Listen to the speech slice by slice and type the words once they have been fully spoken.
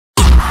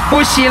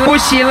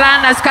Mochila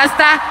nas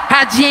costas,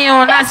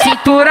 radinho na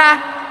cintura,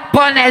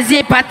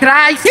 bonezinho pra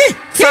trás,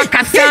 só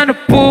caçando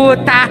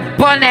puta.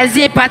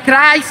 Bonezinho pra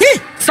trás,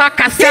 só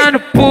caçando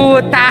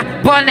puta.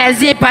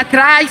 Bonezinho pra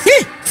trás,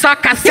 só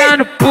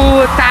caçando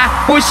puta.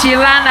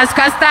 Mochila nas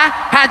costas,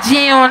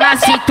 radinho na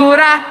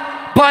cintura,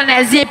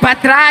 bonezinho pra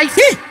trás,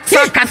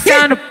 só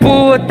caçando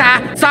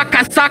puta. Só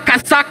caçando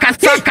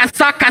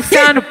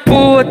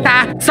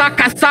puta.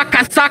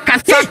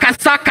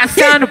 Só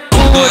caçando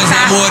puta. Nós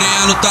é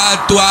moreno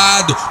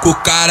tatuado, com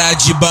cara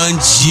de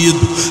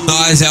bandido.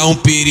 Nós é um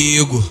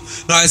perigo,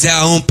 nós é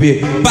um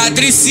perigo.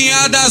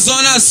 Patricinha da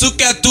Zona Sul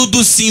quer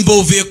tudo se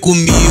envolver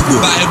comigo.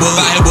 Vai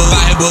rebolar,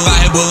 rebolar,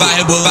 rebolar, rebolar,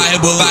 rebolar,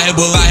 rebolar,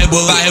 rebolar,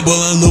 rebolar,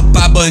 rebolando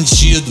pra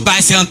bandido.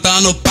 Vai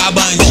sentando pra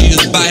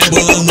bandido. Vai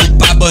rebolando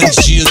pra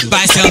bandido.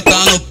 Vai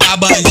sentando pra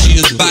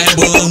bandido. Vai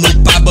rebolando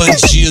pra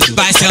bandido.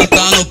 Vai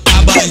sentando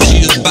pra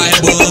bandido. Vai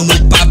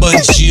rebolando pra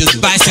bandido.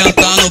 Vai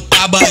sentando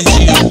pra bandido.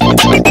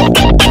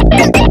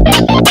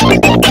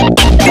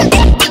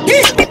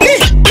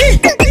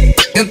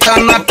 Tenta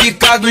na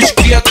pica dos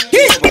pretos.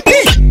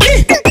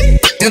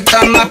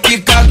 Tenta na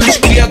pica dos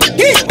pretos.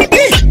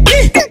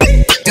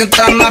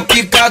 Tenta na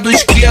pica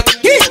dos pretos.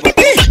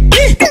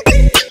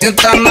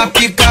 Tenta na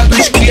pica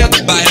dos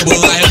pretos. Vai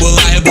rebolar,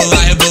 rebolar,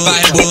 rebolar,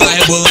 rebolar, rebolar,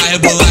 rebolar,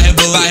 rebolar,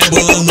 rebolar,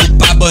 rebolando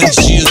pra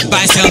bandido.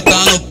 Vai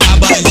sentando pra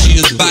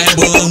bandido. Vai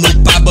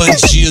rebolando pra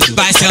bandido.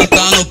 Vai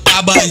sentando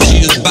pra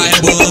bandido. Vai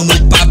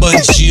rebolando pra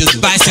bandido.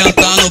 Vai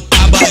sentando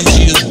pra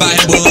bandido. Vai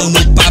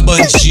rebolando pra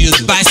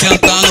bandido. Vai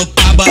sentando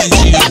pra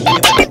bandido.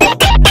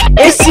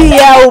 Esse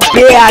é o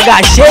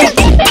PH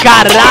Shake,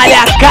 caralho,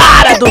 a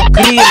cara do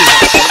crime.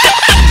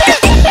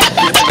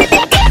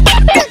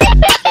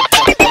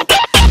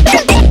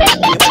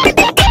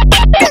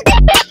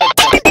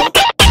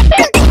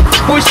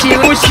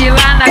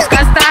 Mochila nas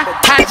costas,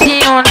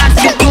 radinho na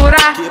cintura,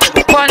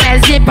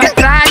 bonezinho pra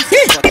trás,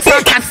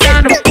 só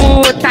caçando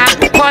puta.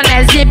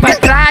 Bonezinho pra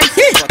trás,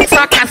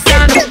 só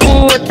caçando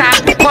puta.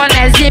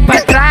 Bonezinho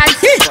pra trás,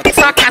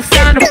 só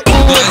caçando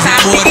puta. Nós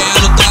é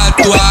moreno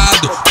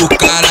tatuado, com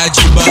cara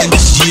de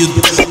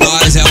bandido.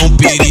 Nós é um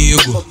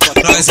perigo,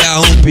 nós é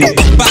um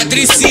perigo.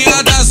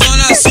 Patricinha da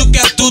Zona Sul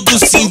quer tudo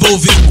se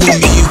envolver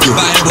comigo.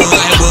 Vai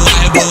rebolar,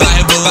 rebolar, rebolar,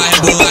 rebolar,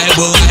 rebolar,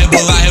 rebolar,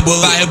 rebolar,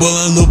 rebolar,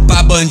 rebolando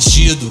pra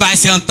bandido. Vai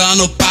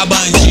sentando pra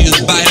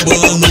bandido. Vai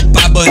rebolando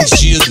pra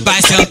bandido.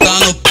 Vai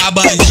sentando pra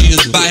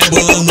bandido. Vai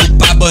rebolando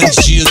pra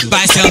bandido.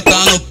 Vai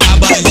sentando pra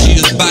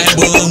bandido. Vai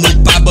rebolando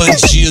pra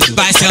bandido.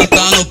 Vai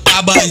sentando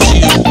pra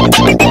bandido.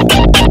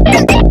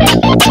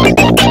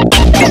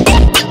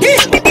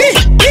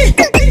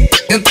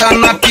 Tenta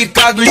na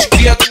pica dos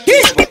pretos.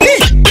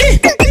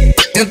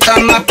 Tenta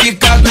na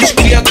pica dos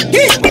pretos.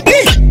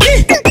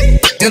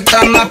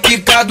 Tenta na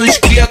pica dos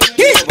pretos.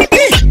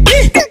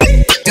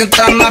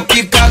 Tenta na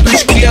pica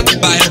dos pretos.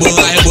 Vai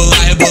rebolar,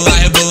 rebolar, rebolar,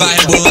 rebolar,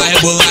 rebolar,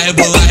 rebolar,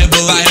 rebolar,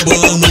 rebolar,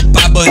 rebolando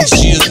pra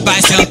bandido.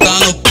 Vai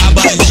sentando pra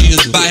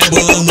bandido. Vai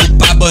rebolando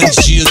pra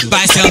bandido.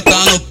 Vai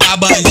sentando pra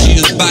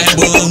bandido. Vai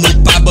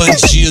rebolando pra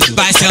bandido.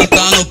 Vai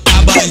sentando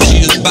pra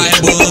bandido. Vai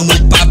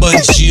rebolando pra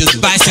bandido.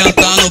 Vai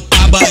sentando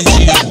pra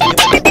bandido.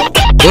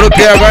 Quando o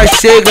PH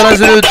chega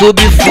no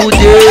YouTube,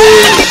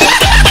 fudeu.